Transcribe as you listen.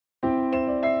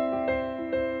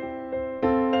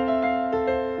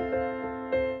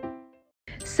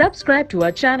Subscribe to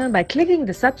our channel by clicking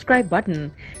the subscribe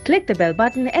button. Click the bell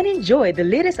button and enjoy the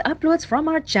latest uploads from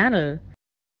our channel.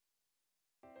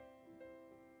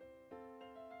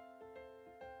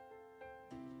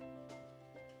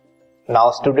 Now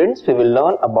students, we will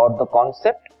learn about the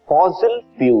concept fossil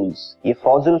fuels. ये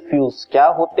fossil fuels क्या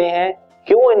होते हैं,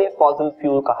 क्यों इन्हें fossil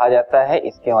fuel कहा जाता है,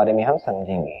 इसके बारे में हम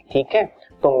समझेंगे. ठीक है,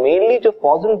 तो मेनली जो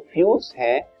fossil fuels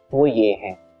हैं वो ये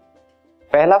हैं.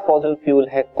 पहला fossil fuel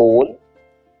है कोल,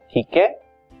 ठीक है.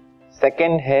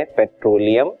 सेकंड है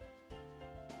पेट्रोलियम,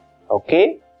 ओके,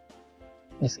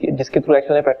 जिसके through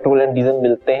actually petrol and diesel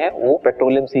मिलते हैं, वो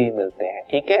पेट्रोलियम से ही मिलते हैं.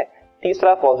 ठीक है.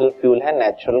 तीसरा फॉसिल फ्यूल है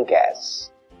नेचुरल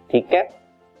गैस. ठीक है.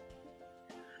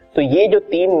 तो ये जो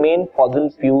तीन मेन फॉसिल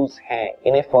फ्यूल्स हैं,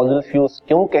 इन्हें फॉसिल फ्यूल्स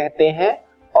क्यों कहते हैं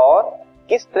और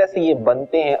किस तरह से ये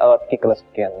बनते हैं अर्थ के क्रस्ट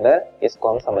के अंदर, इसको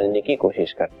हम समझने की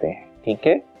कोशिश करते हैं. ठीक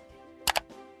है.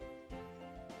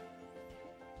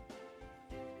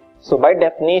 So by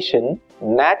definition,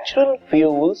 natural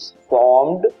fuels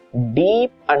formed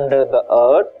deep under the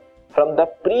earth from the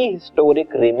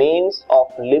prehistoric remains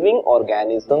of living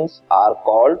organisms are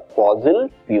called fossil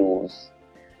fuels.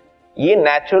 ये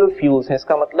नेचुरल फ्यूल्स हैं,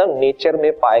 इसका मतलब नेचर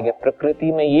में पाए गए,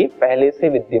 प्रकृति में ये पहले से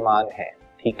विद्यमान है.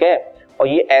 ठीक है. और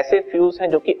ये ऐसे फ्यूल्स हैं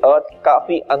जो कि अर्थ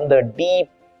काफी अंदर डीप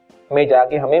में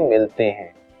जाके हमें मिलते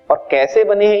हैं. और कैसे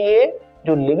बने हैं ये,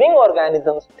 जो लिविंग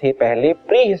ऑर्गेनिजम्स थे पहले,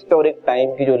 प्री हिस्टोरिक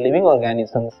टाइम की जो लिविंग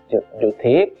ऑर्गेनिजम्स जो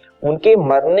थे, उनके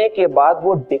मरने के बाद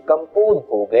वो डिकम्पोज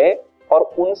हो गए और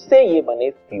उनसे ये बने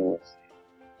फ्यूल्स.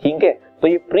 ठीक है. तो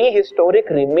ये प्री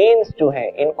हिस्टोरिक रिमेन्स जो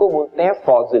हैं, इनको बोलते हैं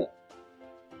फॉसिल.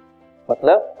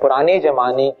 मतलब पुराने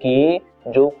जमाने की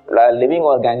जो लिविंग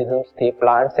ऑर्गेनिजम्स थे,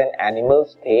 प्लांट्स एंड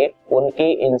एनिमल्स थे,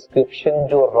 उनके इंस्क्रिप्शन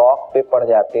जो रॉक पे पड़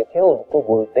जाते थे, उनको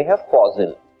बोलते हैं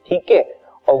फॉसिल. ठीक है.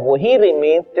 और वही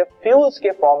रिमेन्स जब फ्यूल्स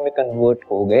के फॉर्म में कन्वर्ट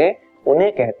हो गए,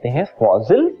 उन्हें कहते हैं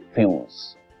फॉसिल फ्यूल्स.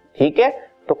 ठीक है.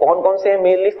 तो कौन कौन से हैं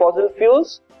मेनली फॉसिल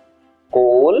फ्यूल्स?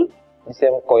 कोल, जिसे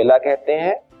हम कोयला कहते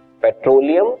हैं,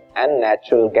 petroleum and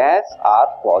natural gas are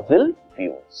fossil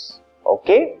fuels.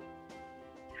 Okay.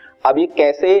 अब ये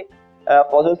कैसे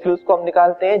फॉसिल फ्यूल्स को हम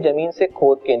निकालते हैं? जमीन से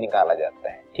खोद के निकाला जाता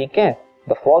है. ठीक है.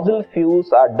 The fossil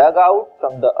fuels are dug out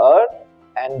from the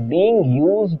earth and being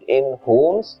used in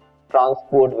Holmes,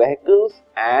 transport vehicles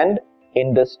and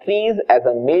industries as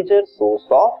a major source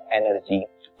of energy.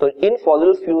 तो इन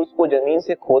फॉसिल फ्यूल्स को जमीन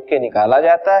से खोद के निकाला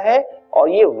जाता है और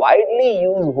ये वाइडली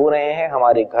यूज हो रहे हैं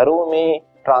हमारे घरों में,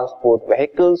 ट्रांसपोर्ट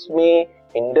व्हीकल्स में,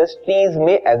 इंडस्ट्रीज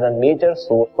में as a major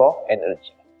source of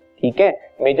energy. ठीक है.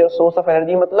 मेजर सोर्स ऑफ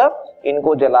एनर्जी मतलब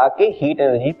इनको जला के हीट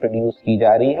एनर्जी प्रोड्यूस की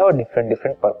जा रही है और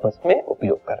डिफरेंट पर्पस में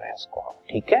उपयोग कर रहे हैं इसको.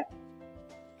 ठीक है.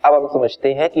 अब हम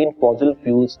समझते हैं कि इन फॉसिल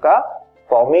फ्यूल्स का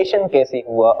फॉर्मेशन कैसे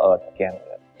हुआ अर्थ के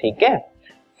अंदर. ठीक है.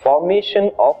 Formation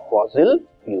of fossil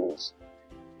fuels.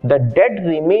 The dead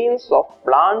remains of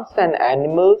plants and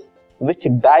animals which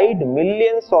died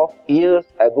millions of years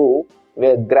ago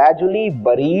were gradually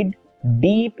buried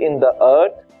deep in the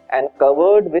earth and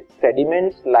covered with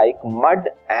sediments like mud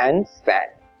and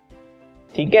sand.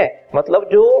 ठीक है. मतलब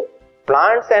जो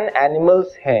plants and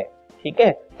animals हैं, ठीक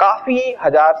है, काफी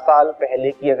हजार साल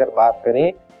पहले की अगर बात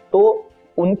करें, तो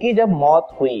उनकी जब मौत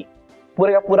हुई,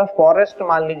 पूरा का पूरा फॉरेस्ट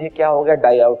मान लीजिए क्या हो गया,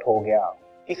 डाई आउट हो गया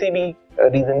किसी भी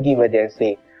रीजन की वजह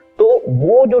से, तो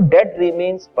वो जो डेड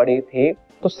रिमेन्स पड़े थे,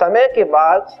 तो समय के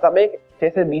बाद, समय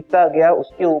जैसे बीतता गया,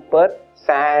 उसके ऊपर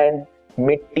सैंड,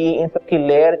 मिट्टी, इन सब की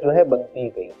लेयर जो है बनती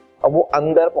गई. अब वो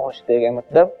अंदर पहुंचते गए,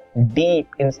 मतलब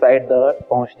डीप इनसाइड द अर्थ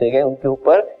पहुंचते गए. उनके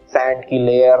ऊपर सैंड की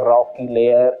लेयर, रॉक की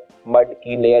लेयर, मड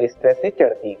की लेयर इस तरह से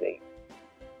चढ़ती गई.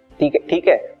 ठीक है. ठीक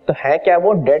है. तो है क्या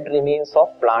वो dead remains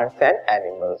of plants and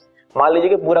animals. मान लीजिए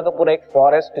कि पूरा का पूरा एक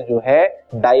फॉरेस्ट जो है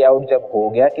डाई आउट जब हो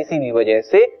गया किसी भी वजह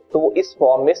से, तो वो इस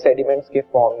फॉर्म में, सेडिमेंट्स के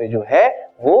फॉर्म में जो है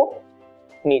वो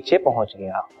नीचे पहुंच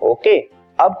गया. ओके.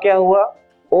 अब क्या हुआ?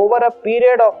 Over a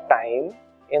period of time,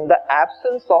 in the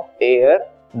absence of air,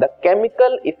 the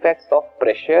chemical effects of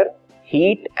pressure,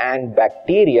 heat and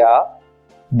bacteria,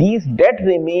 these dead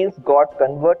remains got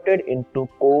converted into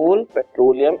coal,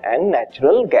 petroleum and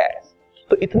natural gas.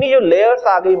 तो इतनी जो लेयर्स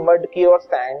आ गई mud की और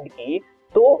sand की,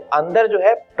 तो अंदर जो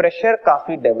है प्रेशर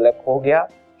काफी डेवलप हो गया,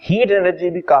 हीट एनर्जी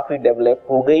भी काफी डेवलप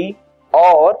हो गई,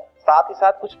 और साथ ही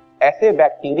साथ कुछ ऐसे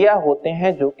बैक्टीरिया होते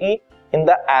हैं जो कि in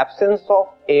the absence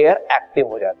of air active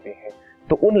हो जाते हैं.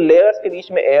 तो उन लेयर्स के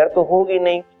बीच में एयर तो होगी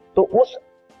नहीं, तो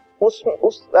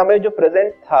उस समय जो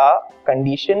प्रेजेंट था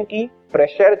कंडीशन की,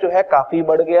 प्रेशर जो है काफी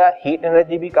बढ़ गया, हीट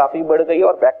एनर्जी भी काफी बढ़ गई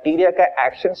और बैक्टीरिया का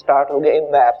एक्शन स्टार्ट हो गया in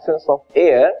the absence of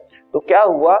air. तो क्या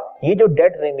हुआ, ये जो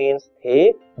डेड रिमेन्स थे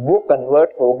वो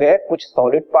कन्वर्ट हो गए कुछ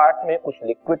सॉलिड पार्ट में, कुछ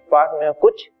लिक्विड पार्ट में,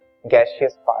 कुछ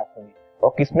गैसियस पार्ट में.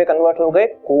 और किस में कन्वर्ट हो गए?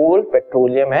 कोल,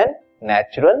 पेट्रोलियम एंड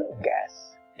नेचुरल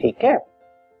गैस। ठीक है,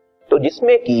 तो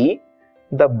जिसमें कि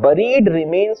the buried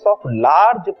remains of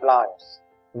large plants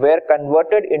where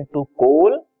converted into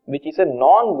coal which is a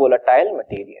non volatile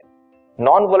material.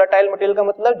 Non volatile material का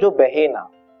मतलब जो बहे ना,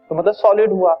 तो मतलब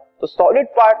सॉलिड हुआ। तो सॉलिड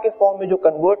पार्ट के फॉर्म में जो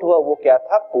कन्वर्ट हुआ वो क्या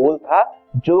था? कोल था,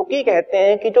 जो कि कहते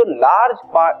हैं कि जो लार्ज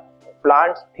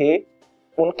प्लांट्स थे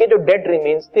उनके जो डेड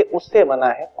रिमेन्स थे उससे बना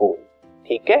है कोल।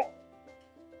 ठीक है,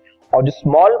 और जो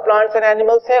स्मॉल प्लांट्स एंड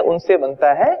एनिमल्स है उनसे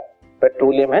बनता है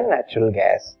petroleum and natural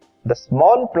gas. The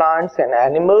small plants and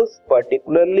animals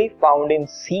particularly found in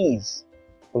seas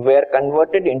were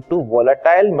converted into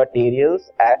volatile materials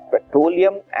as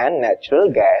petroleum and natural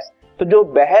gas। तो जो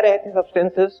बह रहे थे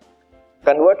सब्सटेंसेस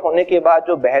कन्वर्ट होने के बाद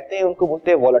जो बहते हैं उनको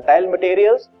बोलते हैं वोलेटाइल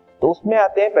मटेरियल्स। तो उसमें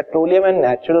आते हैं पेट्रोलियम एंड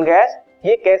नेचुरल गैस।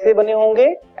 ये कैसे बने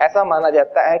होंगे? ऐसा माना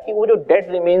जाता है कि वो जो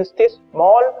डेड रिमेन्स थे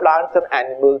स्मॉल प्लांट्स एंड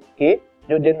एनिमल्स के,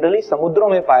 जो जनरली समुद्रों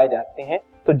में पाए जाते हैं,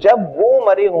 तो जब वो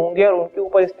मरे होंगे और उनके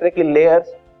ऊपर इस तरह की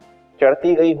लेयर्स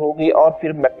चढ़ती गई होगी और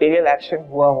फिर बैक्टीरियल एक्शन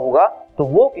हुआ होगा, तो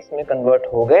वो किस में कन्वर्ट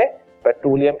हो गए?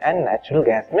 पेट्रोलियम एंड नेचुरल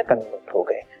गैस में कन्वर्ट हो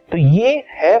गए। तो ये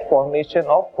है फॉर्मेशन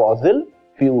ऑफ फॉसिल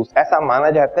फ्यूल्स। ऐसा माना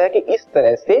जाता है कि इस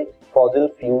तरह से फॉसिल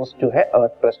फ्यूल्स जो है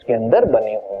अर्थ पृष्ठ के अंदर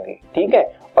बने होंगे। ठीक है,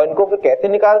 और इनको फिर कैसे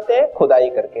निकालते हैं? खुदाई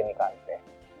करके निकालते हैं।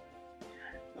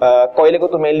 कोयले को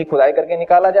तो मेनली खुदाई करके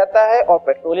निकाला जाता है, और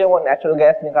पेट्रोलियम और नेचुरल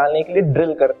गैस निकालने के लिए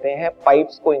ड्रिल करते हैं,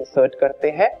 पाइप्स को इंसर्ट करते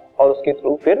हैं और उसके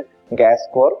थ्रू फिर गैस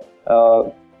को और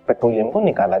पेट्रोलियम को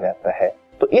निकाला जाता है।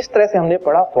 तो इस तरह से हमने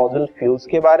पढ़ा फॉसिल फ्यूल्स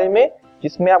के बारे में,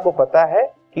 जिसमें आपको पता है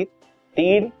कि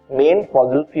 3 मेन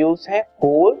फॉसिल फ्यूल्स हैं,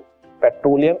 कोल,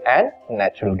 पेट्रोलियम एंड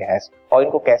नेचुरल गैस। और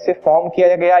इनको कैसे फॉर्म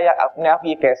किया गया या अपने आप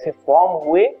ये कैसे फॉर्म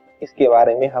हुए, इसके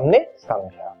बारे में हमने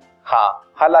समझा।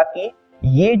 हाँ, हालांकि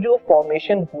ये जो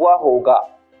फॉर्मेशन हुआ होगा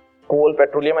कोल,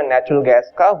 पेट्रोलियम एंड नेचुरल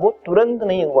गैस का, वो तुरंत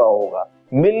नहीं हुआ होगा।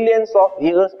 मिलियंस ऑफ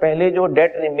ईयर्स पहले जो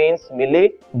डेड रिमेन्स मिले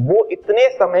वो इतने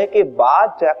समय के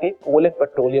बाद जाके कोल एंड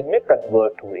पेट्रोलियम में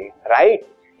कन्वर्ट हुए। राइट,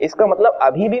 इसका मतलब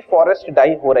अभी भी फॉरेस्ट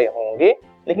डाई हो रहे होंगे,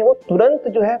 लेकिन वो तुरंत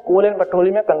जो है कोल एंड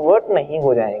पेट्रोलियम में कन्वर्ट नहीं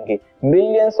हो जाएंगे,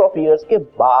 मिलियंस ऑफ ईयर्स के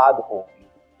बाद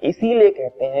होंगे। इसीलिए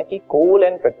कहते हैं कि कोल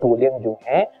एंड पेट्रोलियम जो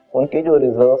है उनके जो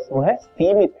रिजर्व्स वो है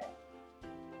सीमित है,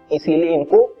 इसीलिए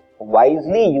इनको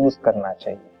वाइजली यूज करना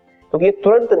चाहिए, क्योंकि ये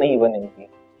तुरंत नहीं बनेंगे।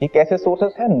 ये कैसे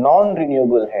सोर्सेस है? नॉन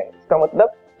रिन्यूएबल है। इसका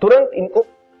मतलब तुरंत इनको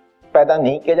पैदा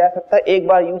नहीं किया जा सकता। एक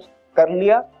बार यूज कर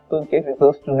लिया तो इनके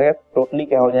रिसोर्स जो है टोटली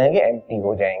क्या हो जाएंगे? एम्प्टी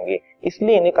हो जाएंगे।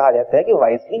 इसलिए इन्हें कहा जाता है कि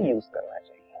वाइजली यूज करना चाहिए।